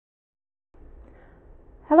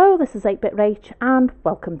Hello, this is 8-Bit Rach and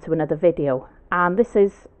welcome to another video, and this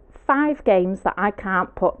is 5 games that I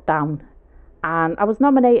can't put down, and I was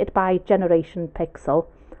nominated by Generation Pixel.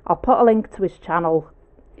 I'll put a link to his channel.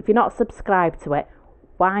 If you're not subscribed to it,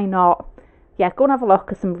 why not? Yeah, go and have a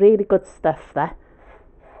look at some really good stuff there,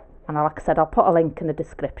 and like I said, I'll put a link in the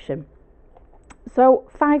description. So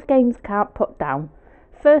 5 games can't put down.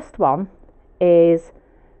 First one is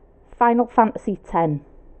Final Fantasy X.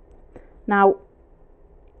 Now,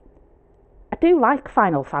 I do like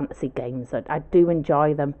Final Fantasy games, I do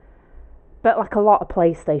enjoy them, but like a lot of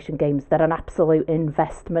PlayStation games, they're an absolute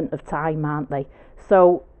investment of time, aren't they?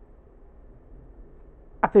 So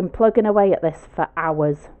I've been plugging away at this for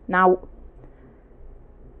hours. Now,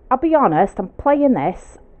 I'll be honest, I'm playing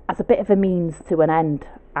this as a bit of a means to an end,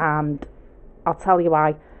 and I'll tell you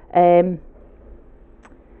why. I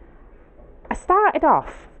started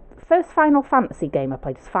off, first Final Fantasy game I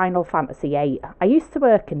played was Final Fantasy VIII. I used to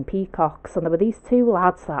work in Peacocks, and there were these 2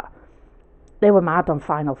 lads that they were mad on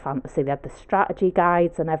Final Fantasy. They had the strategy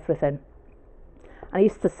guides and everything, and I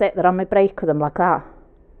used to sit there on my break with them like that,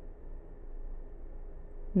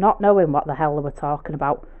 not knowing what the hell they were talking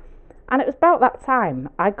about. And it was about that time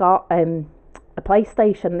I got a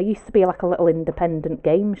PlayStation. There used to be like a little independent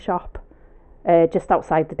game shop just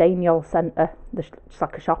outside the Daniel Centre, just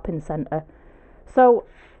like a shopping centre. So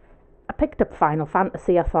I picked up Final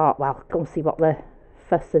Fantasy. I thought, well, go and see what the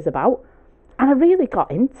fuss is about. And I really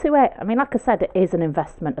got into it. I mean, like I said, it is an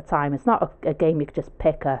investment of time. It's not a game you can just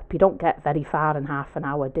pick up. You don't get very far in half an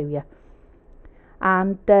hour, do you?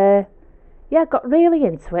 And yeah, got really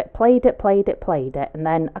into it, played it. And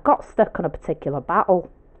then I got stuck on a particular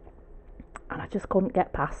battle, and I just couldn't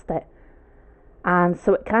get past it. And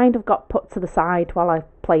so it kind of got put to the side while I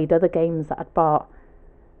played other games that I'd bought.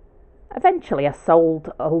 Eventually I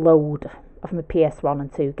sold a load of my PS1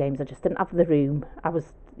 and 2 games. I just didn't have the room. I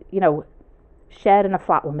was, sharing a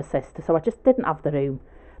flat with my sister, so I just didn't have the room.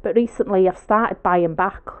 But recently I've started buying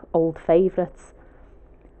back old favourites.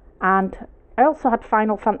 And I also had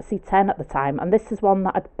Final Fantasy X at the time, and this is one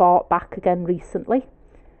that I'd bought back again recently.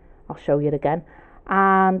 I'll show you it again.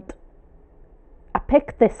 And I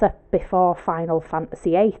picked this up before Final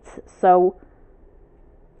Fantasy VIII, so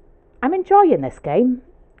I'm enjoying this game.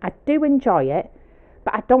 I do enjoy it,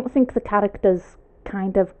 but I don't think the characters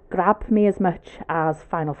kind of grab me as much as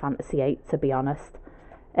Final Fantasy VIII, to be honest.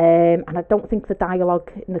 And I don't think the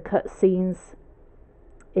dialogue in the cutscenes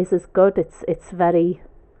is as good. It's very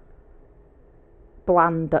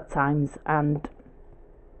bland at times, and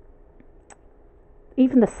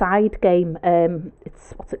even the side game,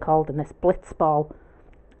 it's what's it called in this, Blitzball.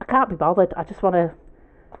 I can't be bothered. I just want to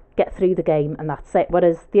get through the game and that's it.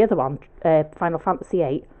 Whereas the other one, Final Fantasy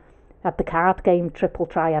VIII, had the card game Triple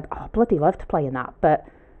Triad. Oh, bloody loved playing that. But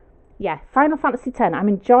yeah, Final Fantasy X, I'm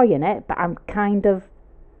enjoying it, but I'm kind of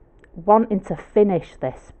wanting to finish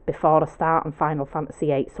this before I start on Final Fantasy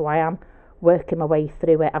VIII, so I am working my way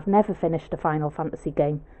through it. I've never finished a Final Fantasy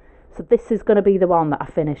game, so this is going to be the one that I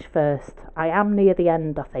finish first. I am near the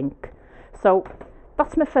end, I think. So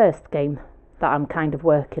that's my first game that I'm kind of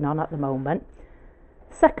working on at the moment.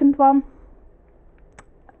 Second one,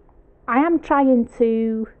 I am trying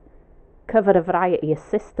to cover a variety of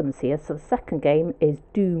systems here. So the second game is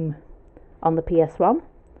Doom on the PS1.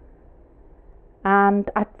 And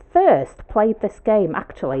I first played this game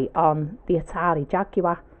actually on the Atari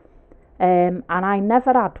Jaguar. And I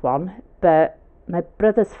never had one, but my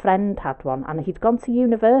brother's friend had one, and he'd gone to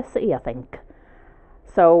university, I think.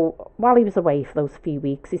 So while he was away for those few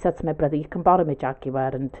weeks, he said to my brother, you can borrow my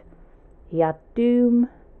Jaguar, and he had Doom,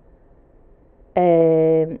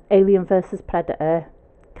 Alien vs Predator,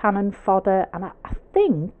 Cannon Fodder, and I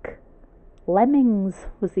think Lemmings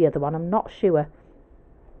was the other one, I'm not sure.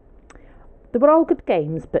 They were all good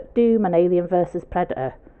games, but Doom and Alien vs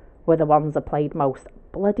Predator were the ones I played most.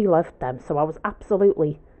 Bloody loved them, so I was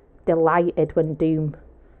absolutely delighted when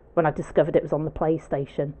I discovered it was on the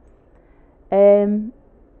PlayStation.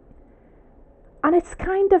 And it's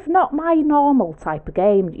kind of not my normal type of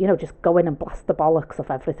game, just go in and blast the bollocks of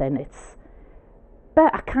everything.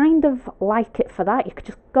 But I kind of like it for that. You could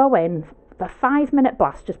just go in, a 5-minute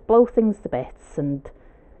blast, just blow things to bits, and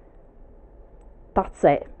that's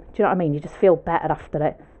it. Do you know what I mean? You just feel better after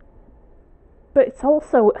it. But it's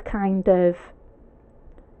also a kind of,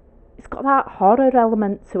 it's got that horror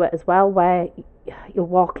element to it as well, where you'll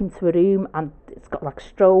walk into a room and it's got like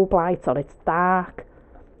strobe lights, or it's dark,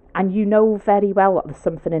 and you know very well that there's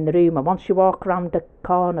something in the room, and once you walk around a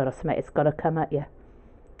corner or something, it's got to come at you.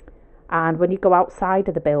 And when you go outside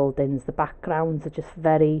of the buildings, the backgrounds are just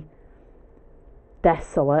very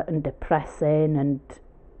desolate and depressing, and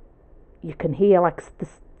you can hear like the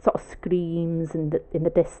sort of screams in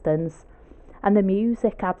the distance, and the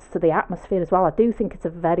music adds to the atmosphere as well. I do think it's a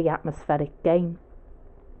very atmospheric game.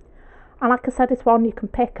 And like I said, it's one you can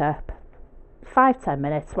pick up 5-10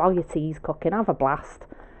 minutes while your tea's cooking, have a blast,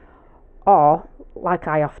 or like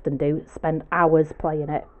I often do, spend hours playing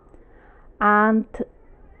it. And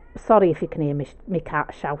sorry if you can hear me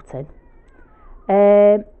cat shouting.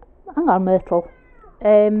 Hang on, Myrtle.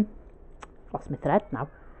 Lost my thread now.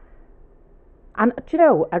 And do you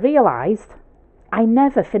know, I realised I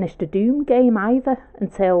never finished a Doom game either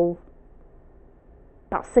until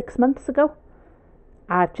about 6 months ago.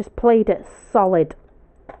 I've just played it solid,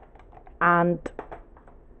 and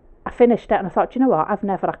I finished it and I thought, you know what, I've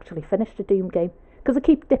never actually finished a Doom game, because I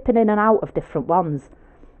keep dipping in and out of different ones.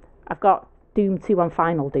 I've got Doom 2 and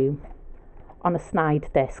Final Doom on a snide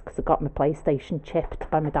disc because I got my PlayStation chipped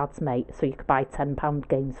by my dad's mate, so you could buy £10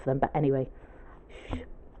 games for them. But anyway,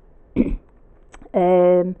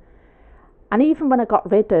 and even when I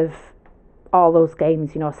got rid of all those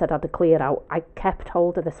games, you know, I said I'd clear out, I kept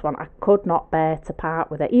hold of this one. I could not bear to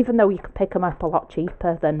part with it, even though you could pick them up a lot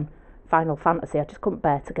cheaper than Final Fantasy. I just couldn't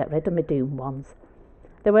bear to get rid of my Doom ones.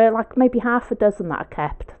 There were like maybe half a dozen that I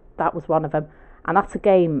kept. That was one of them, and that's a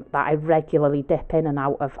game that I regularly dip in and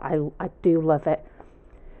out of. I do love it.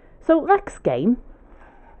 So next game,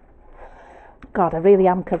 God, I really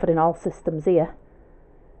am covering all systems here.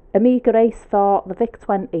 Amiga Race for the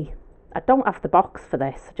VIC-20. I don't have the box for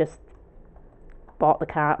this, I just bought the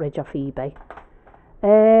cartridge off eBay.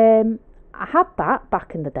 I had that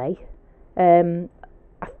back in the day. I'm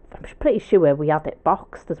pretty sure we had it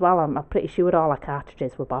boxed as well. I'm pretty sure all our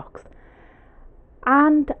cartridges were boxed.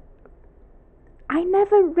 And I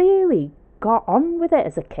never really got on with it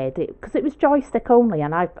as a kid because it was joystick only,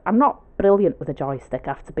 and I'm not brilliant with a joystick, I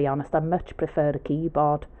have to be honest. I much prefer a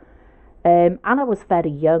keyboard. And I was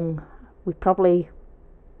very young. We got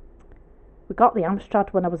the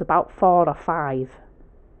Amstrad when I was about 4 or 5.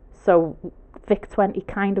 So VIC-20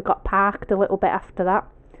 kind of got parked a little bit after that.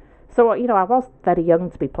 So, you know, I was very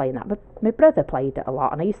young to be playing that. But my brother played it a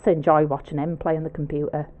lot, and I used to enjoy watching him play on the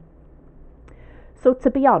computer. So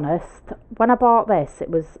to be honest, when I bought this,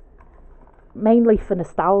 it was mainly for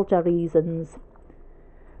nostalgia reasons.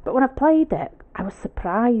 But when I played it, I was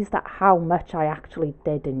surprised at how much I actually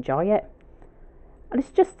did enjoy it. And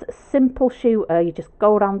it's just a simple shooter. You just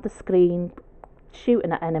go around the screen,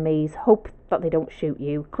 shooting at enemies, hope that they don't shoot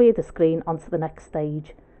you, clear the screen, onto the next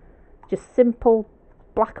stage. Just simple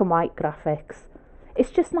black and white graphics. It's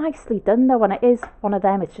just nicely done though, and it is one of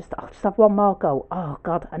them. It's just, I'll just have one more go. Oh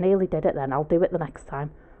God, I nearly did it then. I'll do it the next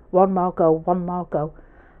time. One more go, one more go.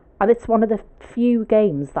 And it's one of the few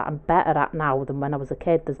games that I'm better at now than when I was a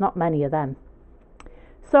kid. There's not many of them.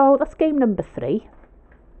 So that's game number 3.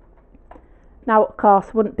 Now, of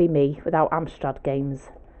course, wouldn't be me without Amstrad games.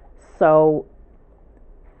 So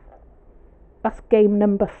that's game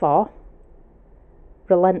number 4.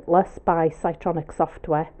 Relentless by Cytronic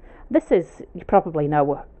Software. This is, you probably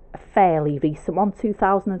know, a fairly recent one,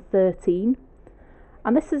 2013.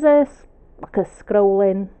 And this is like a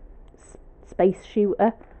scrolling space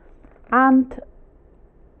shooter. And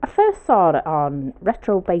I first saw it on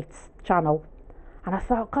Retrobait's channel, and I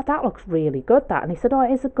thought, God, that looks really good, that. And he said, oh,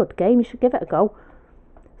 it is a good game, you should give it a go.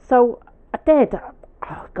 So I did.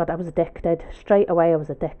 Oh God, I was addicted. Straight away I was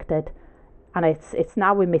addicted. And it's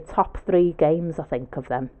now in my top 3 games, I think, of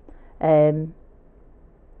them.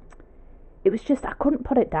 It was just, I couldn't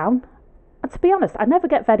put it down. And to be honest, I never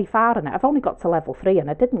get very far in it. I've only got to level 3, and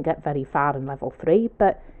I didn't get very far in level 3.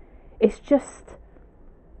 But it's just,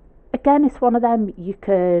 again, it's one of them, you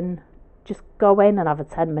can just go in and have a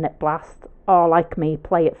 10-minute blast, or like me,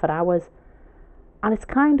 play it for hours. And it's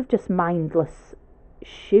kind of just mindless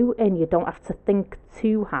shooting. You don't have to think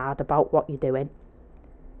too hard about what you're doing.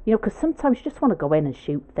 You know, because sometimes you just want to go in and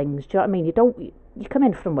shoot things. Do you know what I mean? You come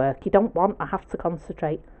in from work, you don't want to have to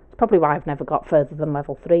concentrate. It's probably why I've never got further than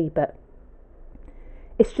level 3, but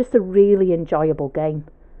it's just a really enjoyable game.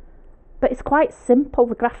 But it's quite simple.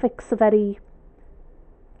 The graphics are they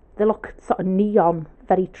look sort of neon,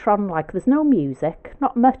 very Tron-like. There's no music,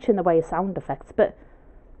 not much in the way of sound effects, but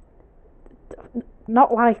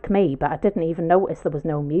not like me, but I didn't even notice there was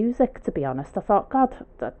no music, to be honest. I thought, God,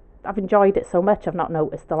 I've enjoyed it so much, I've not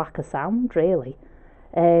noticed the lack of sound, really.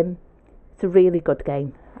 It's a really good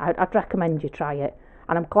game. I'd recommend you try it.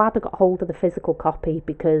 And I'm glad I got hold of the physical copy,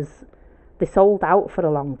 because they sold out for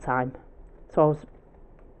a long time. So I was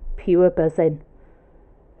pure buzzing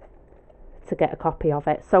to get a copy of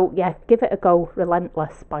it. So yeah, give it a go.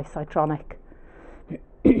 Relentless by Cytronic.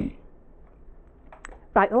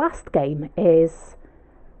 Right, the last game is,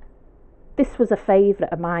 This was a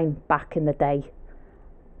favourite of mine back in the day,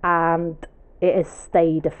 and it has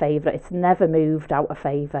stayed a favourite. It's never moved out of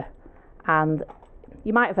favour, and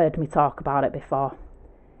you might have heard me talk about it before.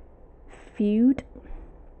 Feud.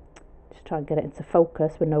 Just try and get it into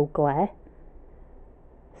focus with no glare.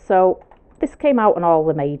 So this came out on all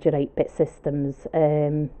the major 8-bit systems.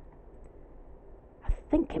 I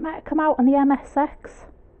think it might have come out on the MSX.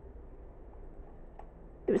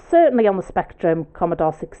 It was certainly on the Spectrum,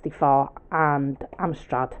 Commodore 64 and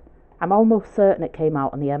Amstrad. I'm almost certain it came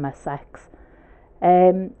out on the MSX.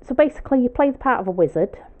 So basically you play the part of a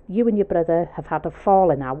wizard. You and your brother have had a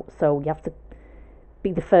falling out, so you have to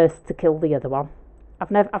be the first to kill the other one.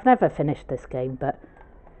 I've never finished this game, but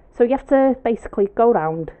so you have to basically go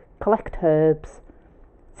around, collect herbs,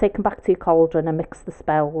 take them back to your cauldron and mix the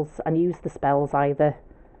spells, and use the spells either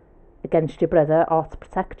against your brother or to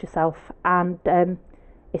protect yourself. And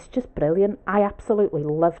it's just brilliant. I absolutely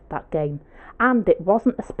loved that game. And it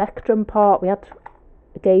wasn't a Spectrum port. We had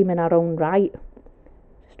a game in our own right.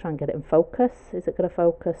 Just try and get it in focus. Is it going to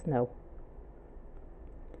focus? No.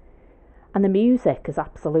 And the music is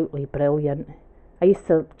absolutely brilliant. I used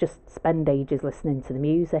to just spend ages listening to the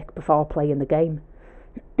music before playing the game.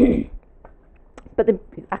 But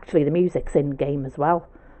actually the music's in game as well.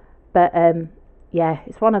 But yeah,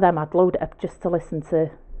 it's one of them. I'd load it up just to listen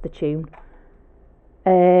to the tune.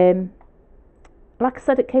 Like I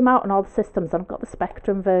said, it came out on all the systems, and I've got the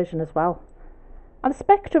Spectrum version as well. And the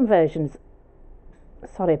Spectrum version's,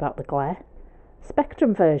 sorry about the glare,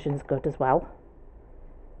 Spectrum version's good as well.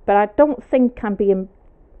 But I don't think I'm being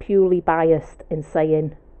purely biased in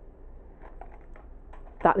saying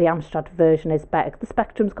that the Amstrad version is better. The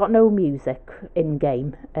Spectrum's got no music in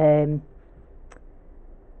game. I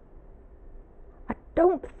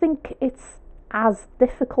don't think it's as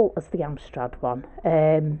difficult as the Amstrad one.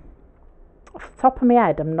 Off the top of my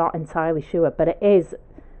head, I'm not entirely sure, but it is,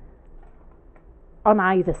 on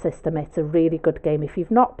either system, it's a really good game. If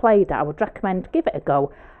you've not played it, I would recommend give it a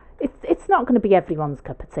go. It's not going to be everyone's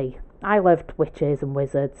cup of tea. I loved witches and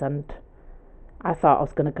wizards, and I thought I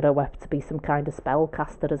was going to grow up to be some kind of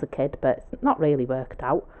spellcaster as a kid, but it's not really worked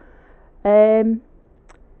out.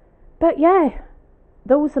 But yeah,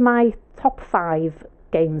 those are my top 5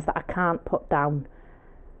 games that I can't put down,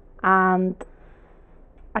 and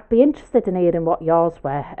I'd be interested in hearing what yours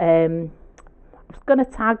were. I was going to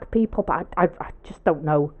tag people, but I just don't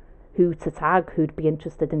know who to tag, who'd be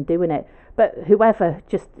interested in doing it. But whoever,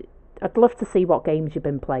 I'd love to see what games you've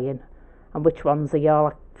been playing and which ones are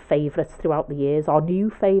your favourites throughout the years, or new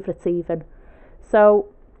favourites even. So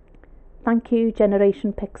thank you,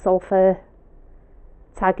 Generation Pixel, for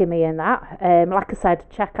tagging me in that. Like I said,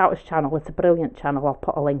 check out his channel. It's a brilliant channel. I'll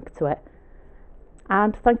put a link to it.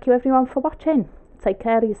 And thank you everyone for watching. Take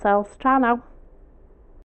care of yourselves. Ciao now.